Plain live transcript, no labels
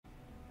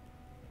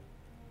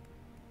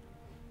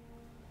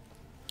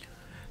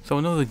So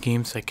one of the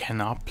games I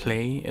cannot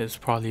play is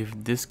probably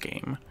this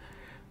game,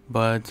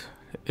 but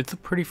it's a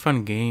pretty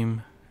fun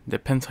game.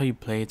 Depends how you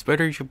play. It's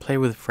better if you play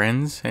with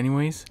friends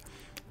anyways,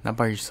 not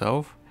by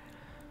yourself.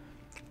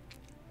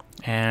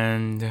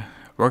 And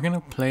we're gonna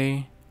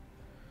play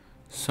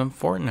some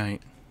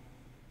Fortnite.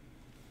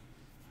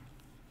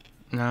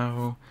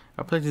 Now,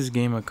 I played this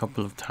game a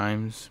couple of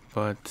times,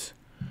 but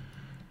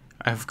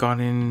I've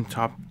gotten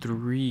top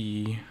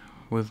 3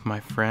 with my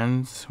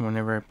friends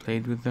whenever I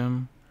played with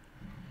them.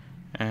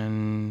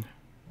 And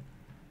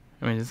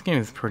I mean, this game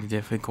is pretty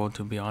difficult,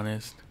 to be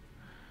honest.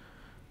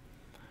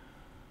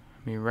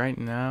 I mean, right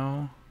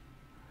now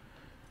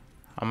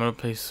I'm gonna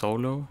play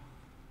solo.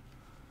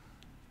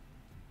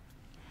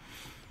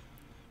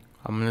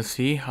 I'm gonna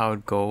see how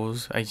it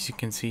goes. As you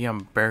can see,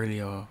 I'm barely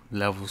a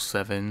level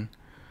 7,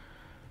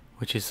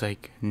 which is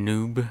like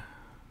noob.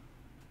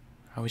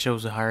 I wish I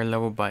was a higher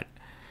level, but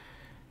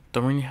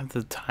don't really have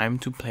the time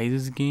to play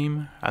this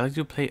game. I like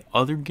to play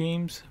other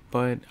games,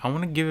 but I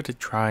want to give it a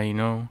try, you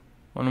know.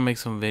 I want to make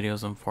some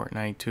videos on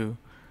Fortnite too.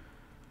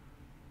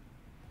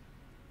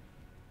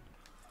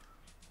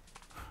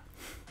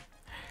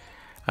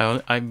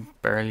 I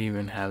barely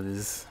even have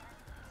this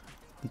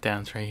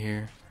dance right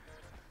here.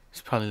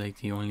 It's probably like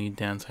the only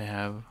dance I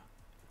have.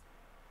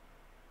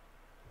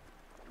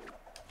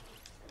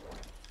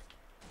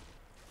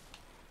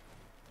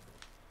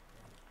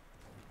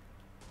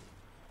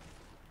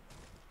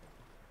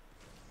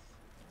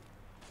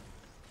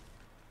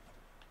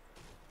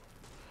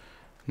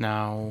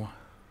 Now,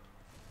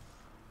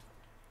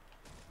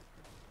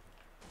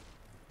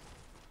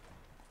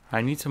 I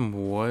need some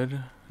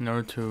wood in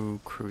order to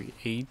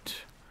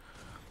create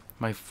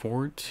my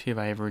fort if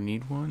I ever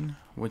need one,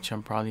 which I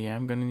probably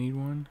am gonna need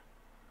one.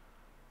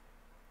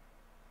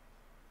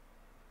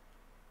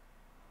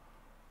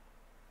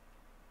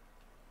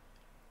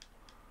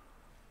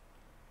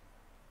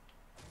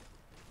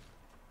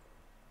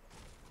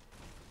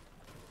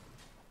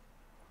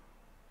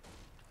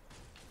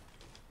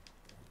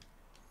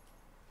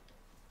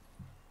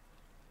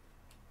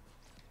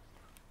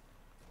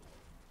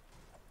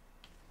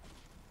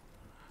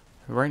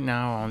 Right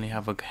now I only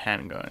have a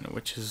handgun,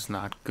 which is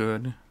not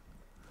good.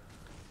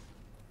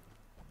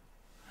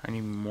 I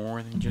need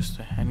more than just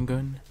a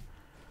handgun.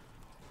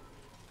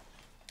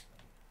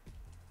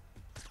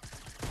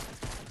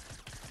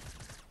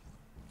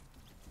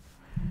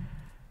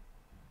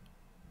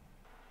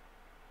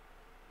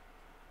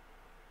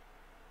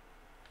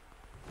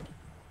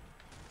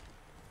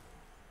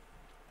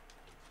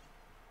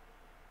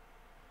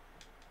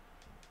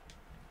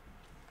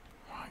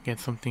 Get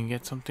something,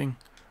 get something.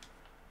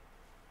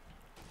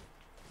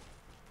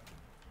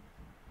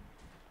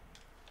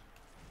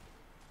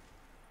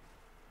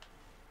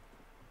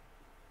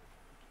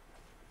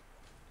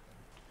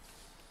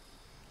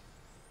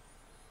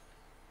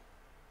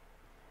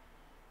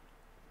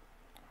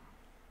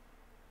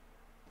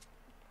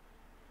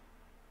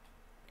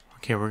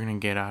 Okay, we're gonna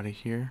get out of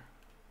here.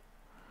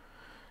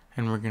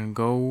 And we're gonna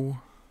go.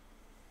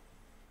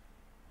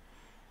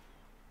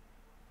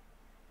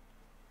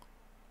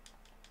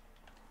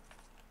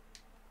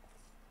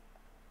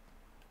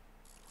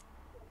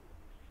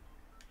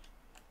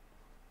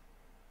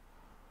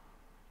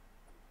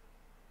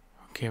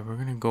 Okay, we're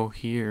gonna go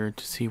here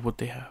to see what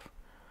they have.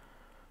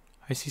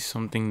 I see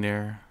something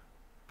there.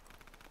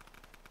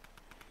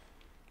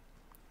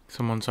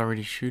 Someone's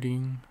already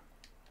shooting.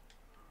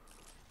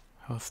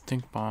 Oh,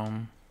 stink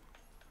bomb.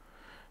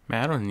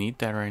 Man, I don't need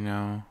that right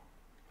now.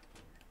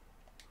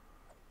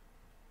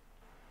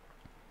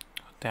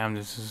 Damn,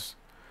 this is...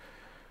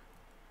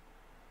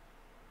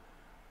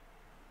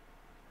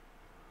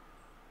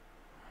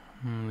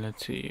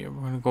 let's see.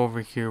 We're gonna go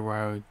over here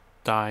where I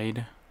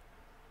died.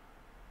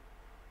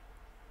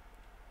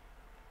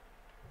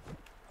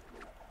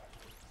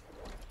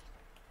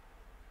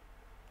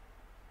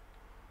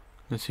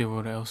 Let's see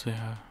what else they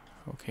have.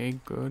 Okay,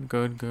 good,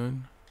 good,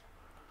 good.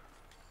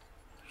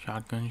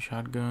 Shotgun,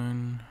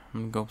 shotgun. I'm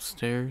gonna go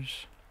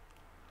upstairs.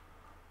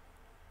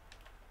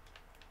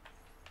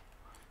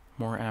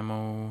 More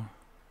ammo.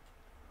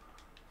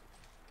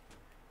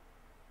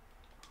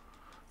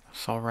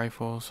 Assault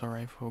rifle, assault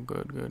rifle.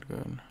 Good, good,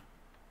 good.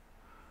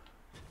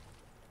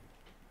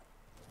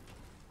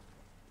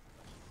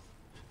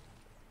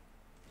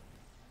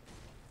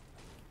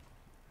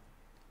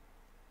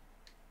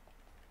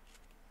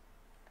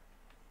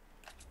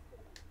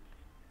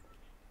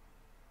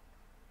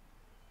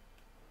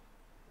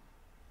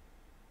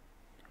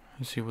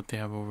 Let's see what they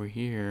have over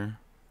here.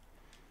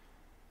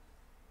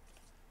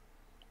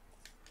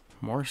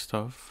 More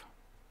stuff.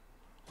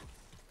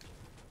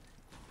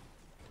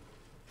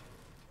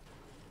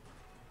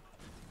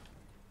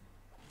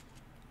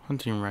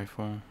 Hunting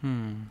rifle.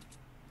 I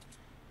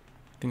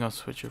think I'll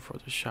switch it for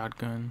the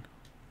shotgun.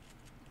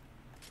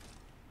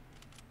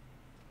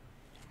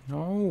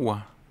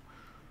 No.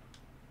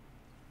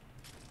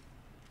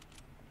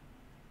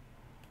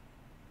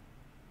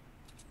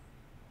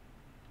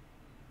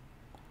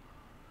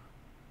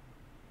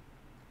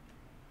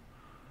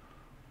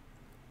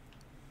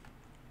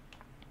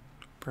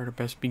 Better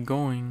best be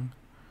going.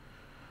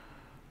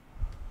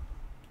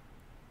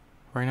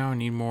 Right now I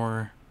need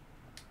more.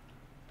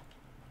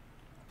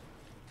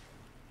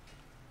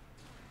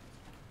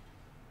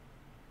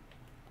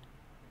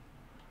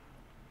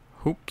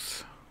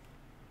 Hoops.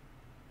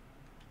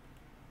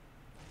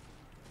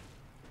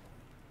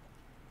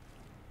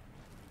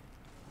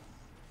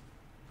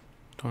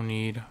 Don't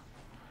need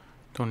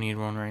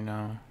one right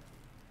now.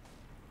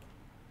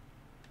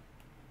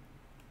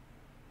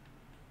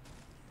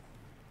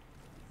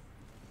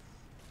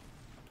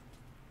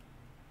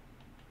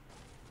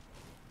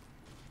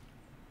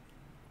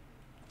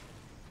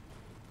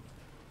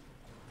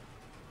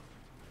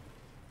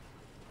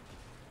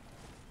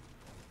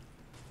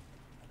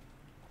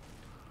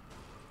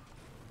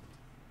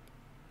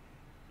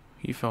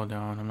 He fell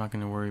down. I'm not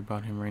gonna worry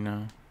about him right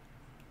now.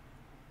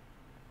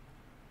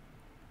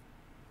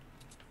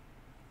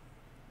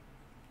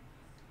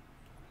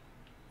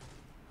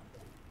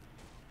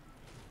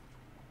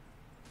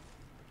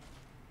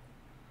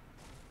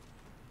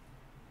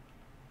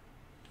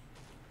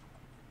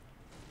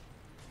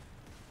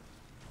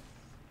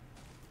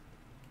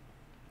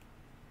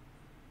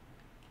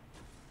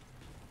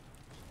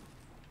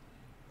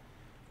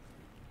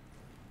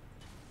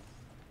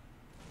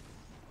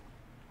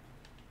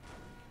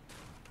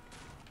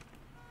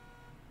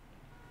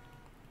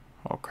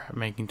 Oh crap,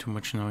 making too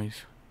much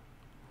noise.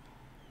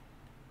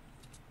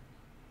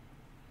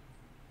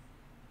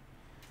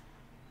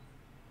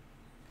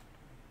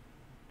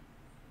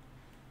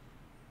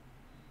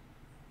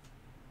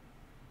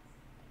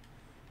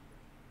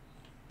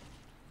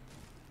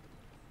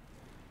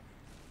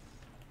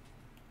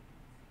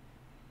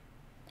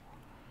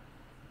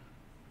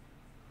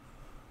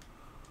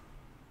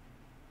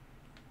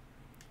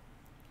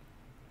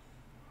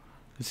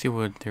 Let's see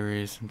what there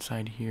is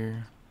inside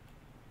here.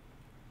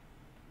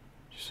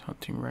 Just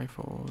hunting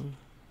rifles.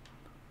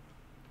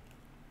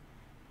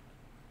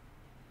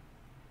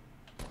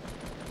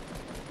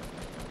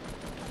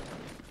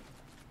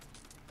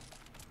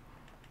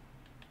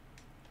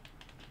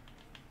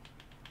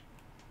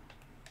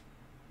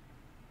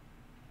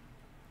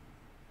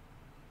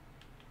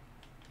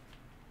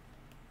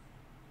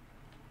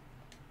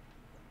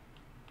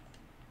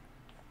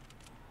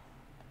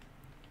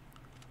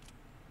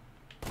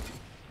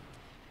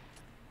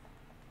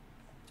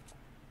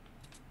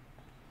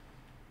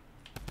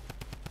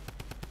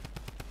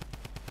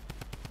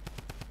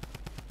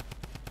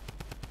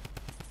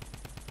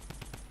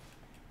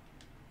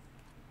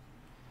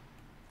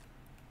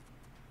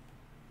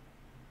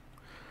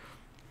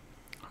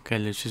 Okay,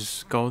 let's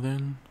just go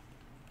then.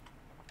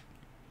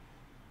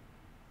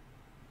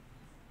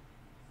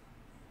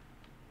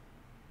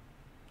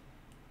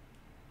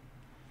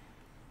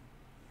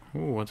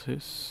 Ooh, what's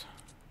this?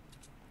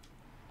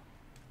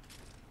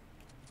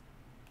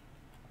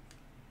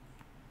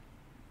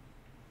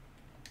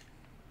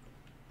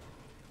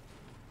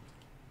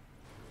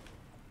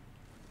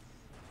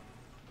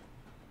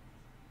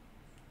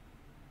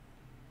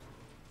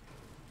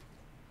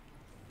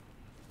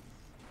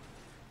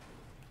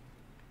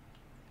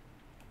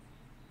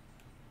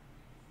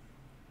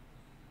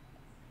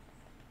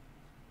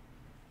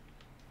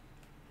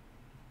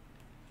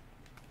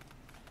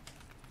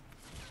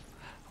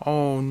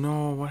 Oh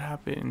no, what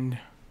happened?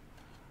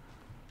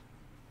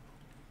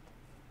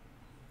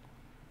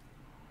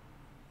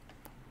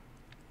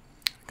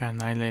 Got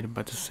annihilated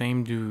by the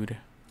same dude.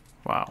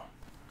 Wow.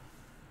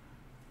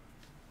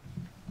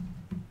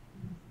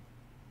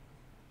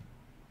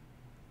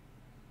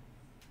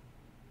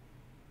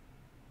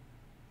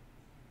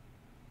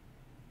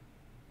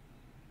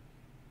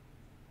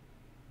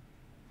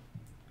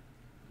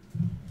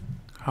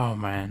 Oh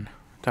man,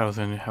 thought I was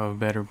gonna have a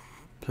better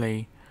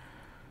play.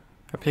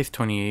 I placed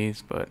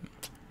 28th, but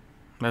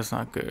that's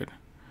not good.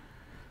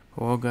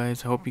 Well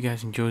guys, I hope you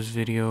guys enjoyed this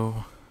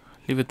video.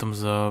 Leave a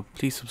thumbs up.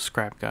 Please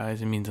subscribe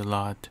guys, it means a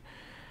lot.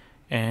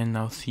 And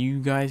I'll see you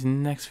guys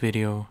in the next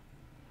video.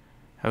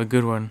 Have a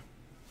good one.